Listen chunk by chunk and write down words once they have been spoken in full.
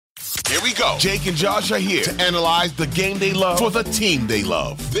Here we go. Jake and Josh are here to analyze the game they love for the team they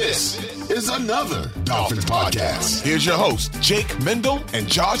love. This is another Dolphins podcast. Here's your host, Jake Mendel and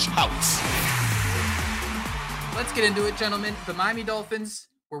Josh Houtz. Let's get into it, gentlemen. The Miami Dolphins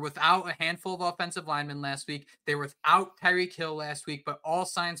were without a handful of offensive linemen last week. They were without Tyreek Hill last week, but all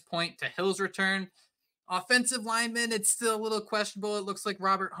signs point to Hill's return. Offensive linemen, it's still a little questionable. It looks like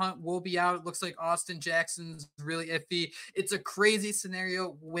Robert Hunt will be out. It looks like Austin Jackson's really iffy. It's a crazy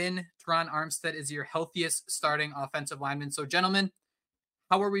scenario when Teron Armstead is your healthiest starting offensive lineman. So, gentlemen,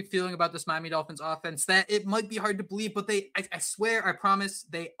 how are we feeling about this Miami Dolphins offense? That it might be hard to believe, but I swear, I promise,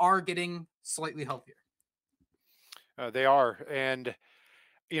 they are getting slightly healthier. They are. And,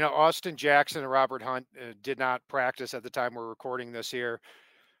 Austin Jackson and Robert Hunt did not practice at the time we're recording this here.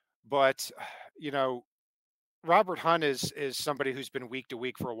 But, Robert Hunt is somebody who's been week to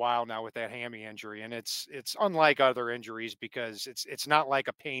week for a while now with that hammy injury, and it's unlike other injuries because it's not like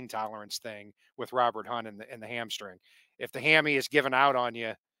a pain tolerance thing with Robert Hunt and the hamstring. If the hammy is given out on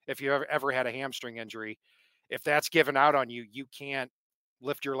you, if you ever had a hamstring injury, if that's given out on you, you can't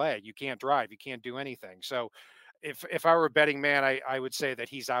lift your leg, you can't drive, you can't do anything. So if I were a betting man, I would say that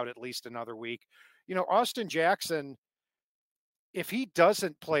he's out at least another week. Austin Jackson, if he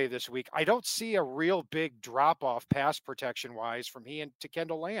doesn't play this week, I don't see a real big drop off pass protection wise from he to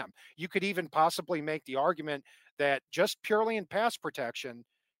Kendall Lamb. You could even possibly make the argument that just purely in pass protection,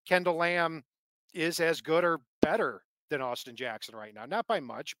 Kendall Lamb is as good or better than Austin Jackson right now. Not by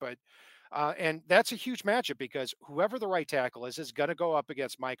much, but and that's a huge matchup because whoever the right tackle is going to go up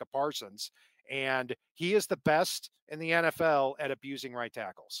against Micah Parsons, and he is the best in the NFL at abusing right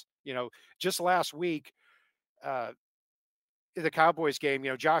tackles. Just last week, the Cowboys game,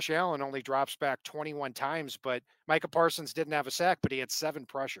 Josh Allen only drops back 21 times, but Micah Parsons didn't have a sack, but he had 7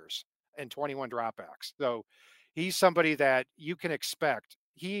 pressures and 21 dropbacks. So he's somebody that you can expect.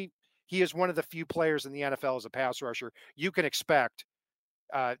 He is one of the few players in the NFL as a pass rusher. You can expect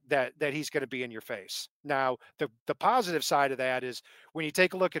that he's going to be in your face. Now, the positive side of that is when you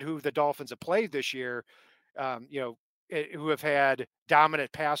take a look at who the Dolphins have played this year, who have had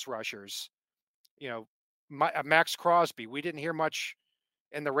dominant pass rushers, Max Crosby, we didn't hear much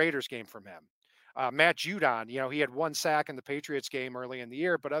in the Raiders game from him. Matt Judon, he had 1 sack in the Patriots game early in the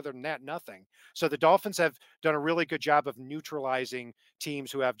year, but other than that, nothing. So the Dolphins have done a really good job of neutralizing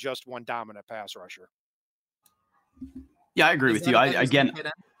teams who have just one dominant pass rusher. Yeah, I agree with you.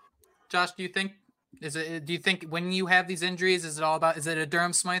 Josh, do you think when you have these injuries, is it a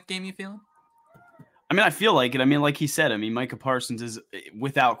Durham Smythe game you feeling? I feel like it. Like he said, Micah Parsons is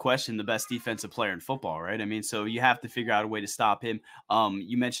without question the best defensive player in football, right? So you have to figure out a way to stop him.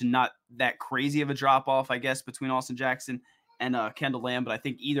 You mentioned not that crazy of a drop off, I guess, between Austin Jackson and Kendall Lamb, but I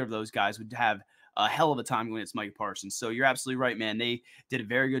think either of those guys would have a hell of a time when it's Micah Parsons. So you're absolutely right, man. They did a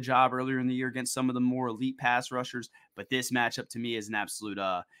very good job earlier in the year against some of the more elite pass rushers, but this matchup to me is an absolute,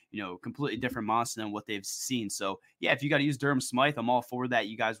 completely different monster than what they've seen. So yeah, if you got to use Durham Smythe, I'm all for that.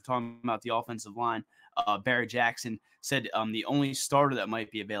 You guys were talking about the offensive line. Barry Jackson said the only starter that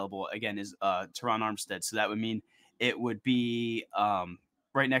might be available again is Teron Armstead. So that would mean it would be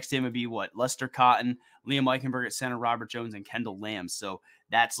right next to him would be Lester Cotton, Liam Eichenberg at center, Robert Jones, and Kendall Lamb. So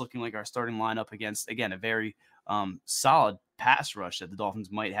that's looking like our starting lineup against, again, a very solid pass rush that the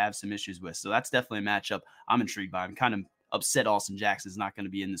Dolphins might have some issues with. So that's definitely a matchup I'm intrigued by. I'm kind of upset Austin Jackson is not going to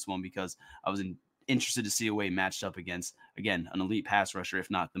be in this one because I was interested to see a way he matched up against, again, an elite pass rusher,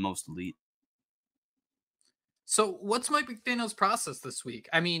 if not the most elite. So what's Mike McDaniel's process this week?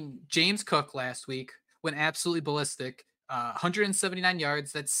 James Cook last week went absolutely ballistic. 179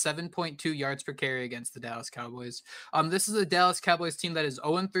 yards. That's 7.2 yards per carry against the Dallas Cowboys. This is a Dallas Cowboys team that is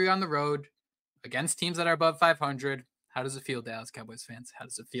 0-3 on the road against teams that are above 500. How does it feel, Dallas Cowboys fans? How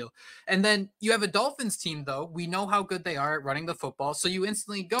does it feel? And then you have a Dolphins team, though. We know how good they are at running the football. So you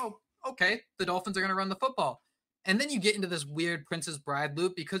instantly go, okay, the Dolphins are going to run the football. And then you get into this weird Princess Bride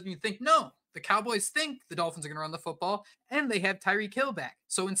loop because you think, no, the Cowboys think the Dolphins are going to run the football and they have Tyreek Hill back.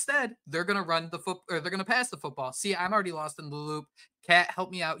 So instead, they're going to run the they're going to pass the football. See, I'm already lost in the loop. Kat,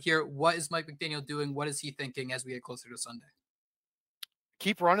 help me out here. What is Mike McDaniel doing? What is he thinking as we get closer to Sunday?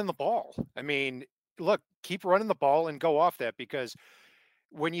 Keep running the ball. Look, keep running the ball and go off that, because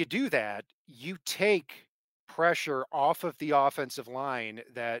when you do that, you take pressure off of the offensive line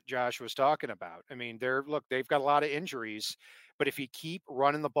that Josh was talking about. They've got a lot of injuries, but if you keep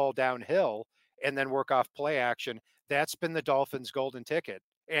running the ball downhill and then work off play action, that's been the Dolphins' golden ticket.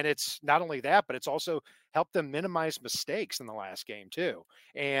 And it's not only that, but it's also helped them minimize mistakes in the last game too.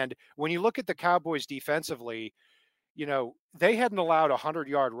 And when you look at the Cowboys defensively, they hadn't allowed a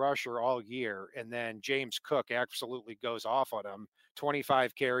 100-yard rusher all year, and then James Cook absolutely goes off on him.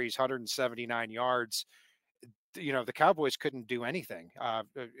 25 carries, 179 yards. The Cowboys couldn't do anything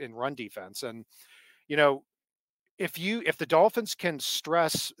in run defense. And, if the Dolphins can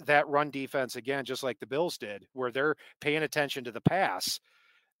stress that run defense again, just like the Bills did, where they're paying attention to the pass,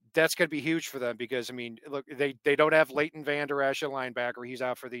 that's going to be huge for them because, look, they don't have Leighton Vander Esch, a linebacker. He's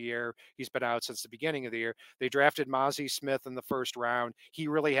out for the year. He's been out since the beginning of the year. They drafted Mozzie Smith in the first round. He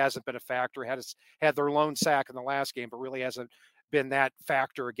really hasn't been a factor. Had their lone sack in the last game, but really hasn't been that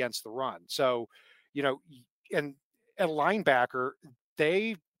factor against the run. So, and a linebacker,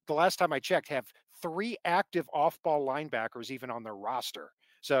 the last time I checked, have 3 active off-ball linebackers even on their roster.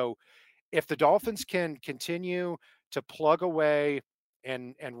 So if the Dolphins can continue to plug away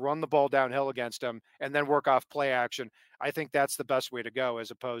and run the ball downhill against them and then work off play action, I think that's the best way to go, as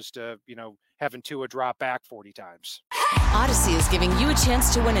opposed to, having Tua drop back 40 times. Odyssey is giving you a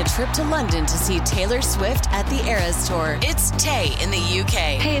chance to win a trip to London to see Taylor Swift at the Eras Tour. It's Tay in the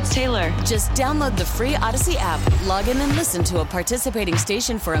UK. Hey, it's Taylor. Just download the free Odyssey app, log in and listen to a participating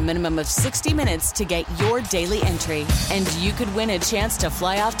station for a minimum of 60 minutes to get your daily entry. And you could win a chance to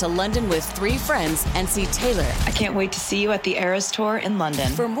fly off to London with 3 friends and see Taylor. I can't wait to see you at the Eras Tour in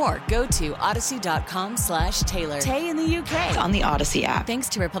London. For more, go to odyssey.com/Taylor. Tay in the UK. It's on the Odyssey app. Thanks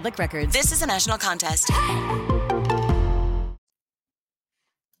to Republic Records. This is a national contest.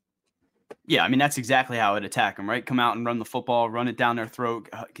 Yeah, that's exactly how I'd attack them, right? Come out and run the football, run it down their throat,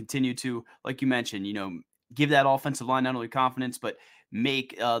 continue to, like you mentioned, give that offensive line not only confidence, but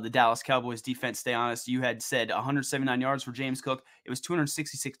make the Dallas Cowboys defense stay honest. You had said 179 yards for James Cook. It was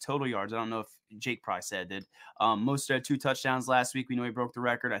 266 total yards. I don't know if Jake probably said it did. Mostert had 2 touchdowns last week. We know he broke the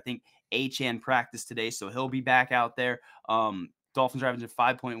record. I think Achane practiced today, so he'll be back out there. Dolphins are averaging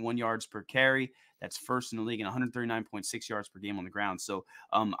 5.1 yards per carry. That's first in the league, and 139.6 yards per game on the ground. So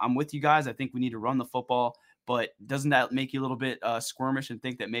I'm with you guys. I think we need to run the football, but doesn't that make you a little bit squirmish and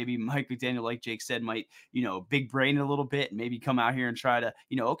think that maybe Mike McDaniel, like Jake said, might, big brain it a little bit and maybe come out here and try to,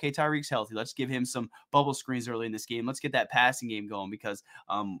 okay, Tyreek's healthy. Let's give him some bubble screens early in this game. Let's get that passing game going because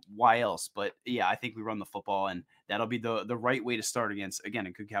why else? But yeah, I think we run the football, and that'll be the right way to start against, again,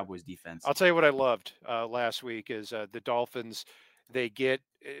 a good Cowboys defense. I'll tell you what I loved last week is the Dolphins. They get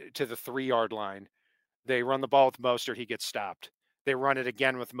to the 3-yard line. They run the ball with Mostert. He gets stopped. They run it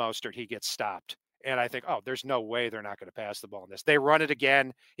again with Mostert. He gets stopped. And I think, there's no way they're not going to pass the ball in this. They run it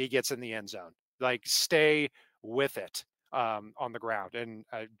again. He gets in the end zone. Like, stay with it on the ground. And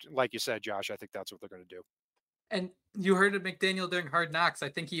like you said, Josh, I think that's what they're going to do. And you heard of McDaniel during Hard Knocks. I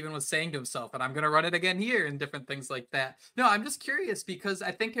think he even was saying to himself, and I'm going to run it again here, and different things like that. No, I'm just curious because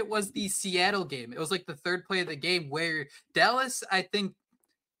I think it was the Seattle game. It was like the 3rd play of the game where Dallas, I think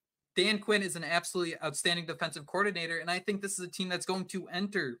Dan Quinn is an absolutely outstanding defensive coordinator. And I think this is a team that's going to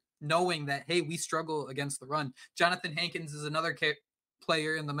enter knowing that, hey, we struggle against the run. Jonathan Hankins is another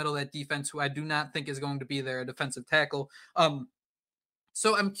player in the middle of that defense who I do not think is going to be their defensive tackle.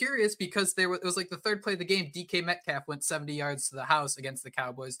 So I'm curious because it was like the 3rd play of the game. DK Metcalf went 70 yards to the house against the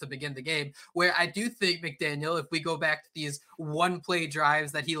Cowboys to begin the game, where I do think McDaniel, if we go back to these 1-play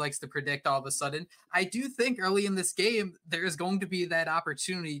drives that he likes to predict all of a sudden, I do think early in this game, there is going to be that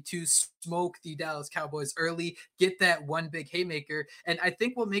opportunity to smoke the Dallas Cowboys early, get that one big haymaker. And I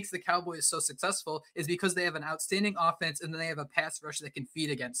think what makes the Cowboys so successful is because they have an outstanding offense and then they have a pass rush that can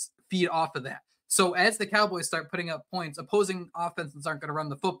feed off of that. So as the Cowboys start putting up points, opposing offenses aren't going to run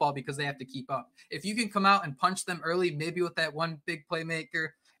the football because they have to keep up. If you can come out and punch them early, maybe with that one big playmaker,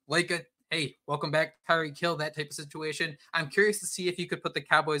 like hey, welcome back, Tyreek Hill, that type of situation. I'm curious to see if you could put the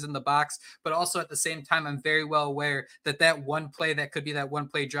Cowboys in the box, but also at the same time, I'm very well aware that one play that could be that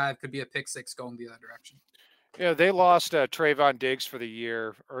 1-play drive could be a pick 6 going the other direction. Yeah, they lost Trayvon Diggs for the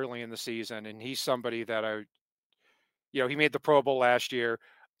year early in the season, and he's somebody that he made the Pro Bowl last year.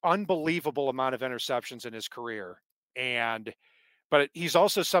 Unbelievable amount of interceptions in his career. But he's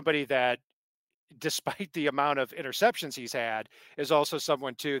also somebody that, despite the amount of interceptions he's had, is also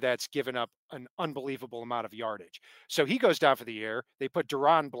someone too that's given up an unbelievable amount of yardage. So he goes down for the year. They put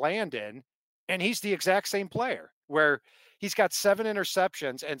Deron Bland in, and he's the exact same player, where he's got 7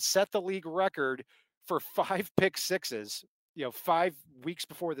 interceptions and set the league record for 5 pick sixes, 5 weeks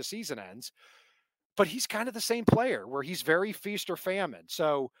before the season ends. But he's kind of the same player where he's very feast or famine.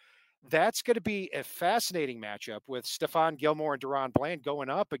 So that's going to be a fascinating matchup with Stephon Gilmore and Deron Bland going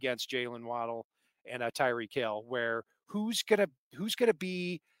up against Jalen Waddle and Tyreek Hill, where who's going to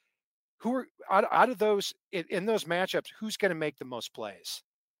be out of those in those matchups, who's going to make the most plays?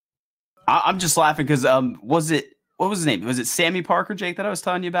 I'm just laughing because was it what was his name? Was it Sammy Parker, Jake, that I was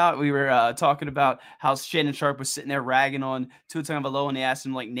telling you about? We were talking about how Shannon Sharp was sitting there ragging on Tua Tagovailoa, and they asked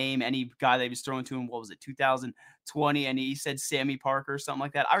him, like, name any guy that he was throwing to him. What was it, 2020? And he said Sammy Parker or something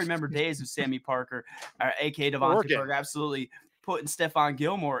like that. I remember days of Sammy Parker, a.k.a. Devontae Parker, absolutely putting Stephon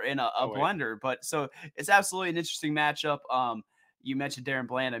Gilmore in a blender. But so it's absolutely an interesting matchup. You mentioned Darren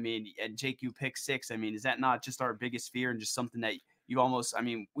Bland. I mean, and Jake, you picked 6. I mean, is that not just our biggest fear and just something that you almost, I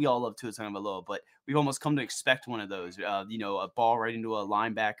mean, we all love Tua Tagovailoa, but we've almost come to expect one of those, a ball right into a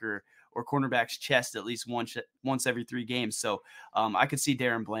linebacker or cornerback's chest at least once every 3 games. So I could see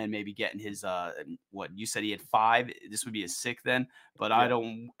Darren Bland maybe getting his, what you said he had 5. This would be his 6th then, but yeah. I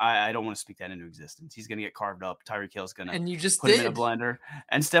don't want to speak that into existence. He's going to get carved up. Tyreek Hill's going to put him in a blender,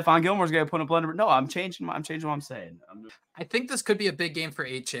 and Stephon Gilmore's going to put him in a blender. No, I'm changing what I'm saying. I think this could be a big game for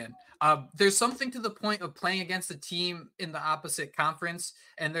Achane. There's something to the point of playing against a team in the opposite conference,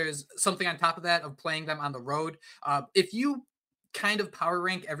 and there's something on top of that of playing them on the road. If you kind of power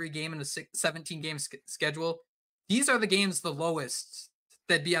rank every game in a 17-game schedule, these are the games the lowest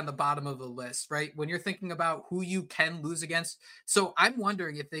that'd be on the bottom of the list, right? When you're thinking about who you can lose against. So I'm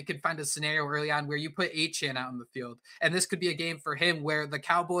wondering if they could find a scenario early on where you put Achane out in the field, and this could be a game for him where the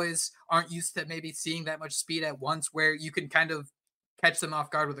Cowboys aren't used to maybe seeing that much speed at once, where you can kind of catch them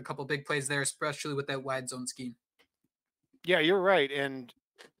off guard with a couple big plays there, especially with that wide zone scheme. Yeah, you're right. And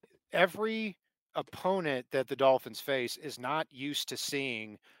every opponent that the Dolphins face is not used to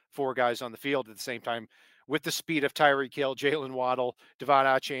seeing 4 guys on the field at the same time with the speed of Tyreek Hill, Jalen Waddle, Devon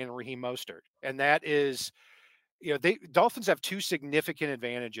Achane, and Raheem Mostert. And that is, Dolphins have 2 significant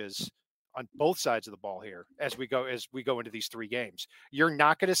advantages on both sides of the ball here as we go into these 3 games. You're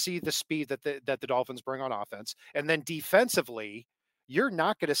not going to see the speed that the Dolphins bring on offense, and then defensively, you're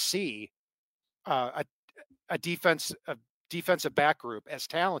not going to see a defensive back group as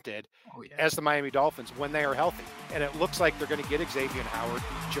talented as the Miami Dolphins when they are healthy. And it looks like they're going to get Xavier Howard,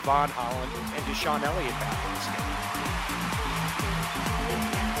 Javon Holland, and Deshaun Elliott back in this game.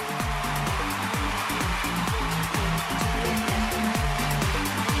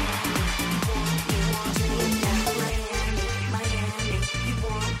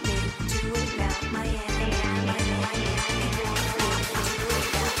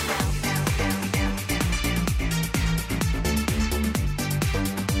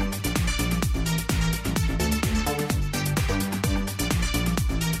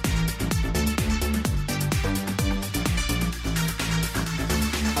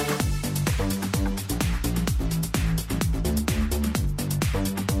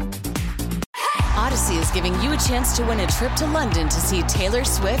 Giving you a chance to win a trip to London to see Taylor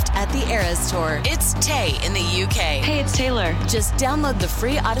Swift at the Eras Tour. It's Tay in the UK. Hey, it's Taylor. Just download the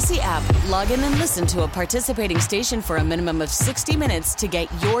free Odyssey app, log in and listen to a participating station for a minimum of 60 minutes to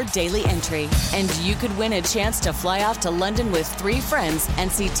get your daily entry. And you could win a chance to fly off to London with 3 friends and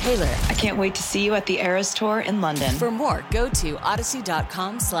see Taylor. I can't wait to see you at the Eras Tour in London. For more, go to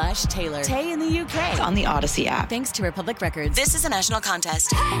odyssey.com/Taylor. Tay in the UK. It's on the Odyssey app. Thanks to Republic Records. This is a national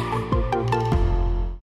contest.